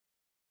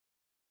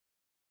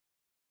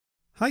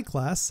Hi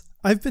class,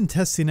 I've been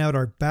testing out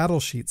our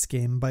BattleSheets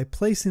game by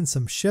placing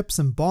some ships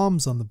and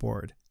bombs on the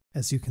board.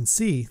 As you can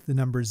see, the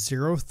numbers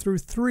 0 through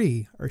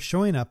 3 are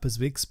showing up as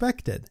we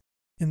expected.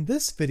 In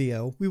this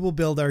video, we will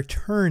build our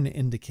turn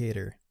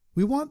indicator.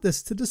 We want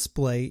this to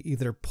display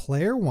either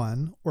player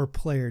 1 or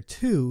player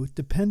 2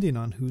 depending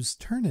on whose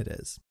turn it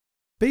is.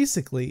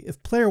 Basically,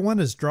 if player 1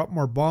 has dropped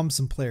more bombs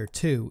than player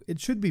 2, it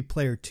should be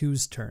player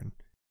 2's turn.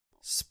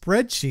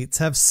 Spreadsheets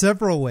have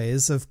several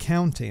ways of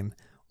counting.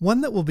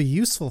 One that will be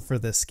useful for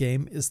this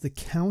game is the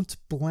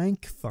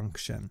COUNTBLANK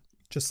function.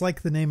 Just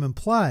like the name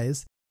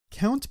implies,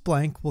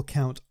 COUNTBLANK will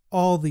count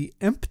all the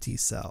empty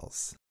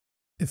cells.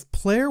 If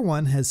player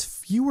 1 has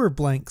fewer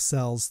blank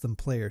cells than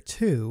player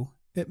 2,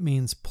 it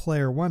means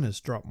player 1 has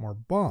dropped more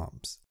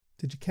bombs.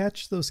 Did you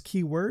catch those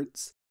key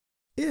words?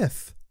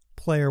 If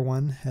player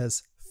 1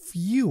 has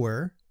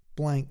fewer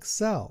blank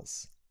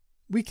cells,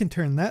 we can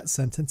turn that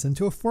sentence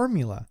into a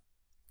formula.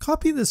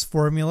 Copy this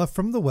formula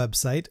from the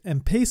website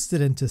and paste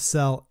it into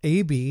cell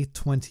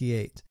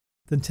AB28.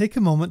 Then take a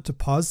moment to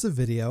pause the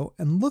video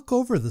and look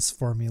over this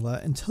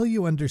formula until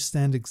you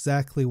understand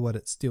exactly what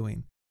it's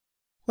doing.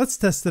 Let's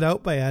test it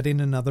out by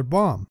adding another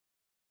bomb.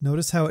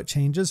 Notice how it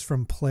changes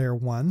from player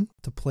 1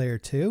 to player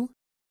 2?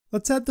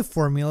 Let's add the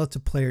formula to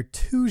player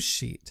 2's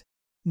sheet.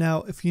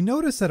 Now, if you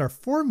notice at our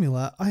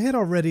formula, I had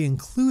already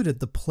included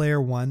the player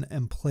 1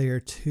 and player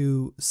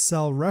 2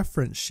 cell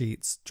reference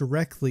sheets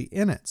directly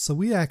in it, so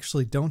we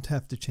actually don't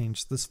have to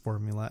change this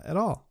formula at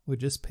all. We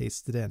just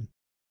paste it in.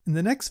 In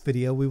the next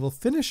video, we will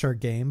finish our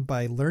game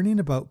by learning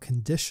about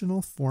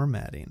conditional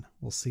formatting.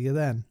 We'll see you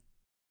then.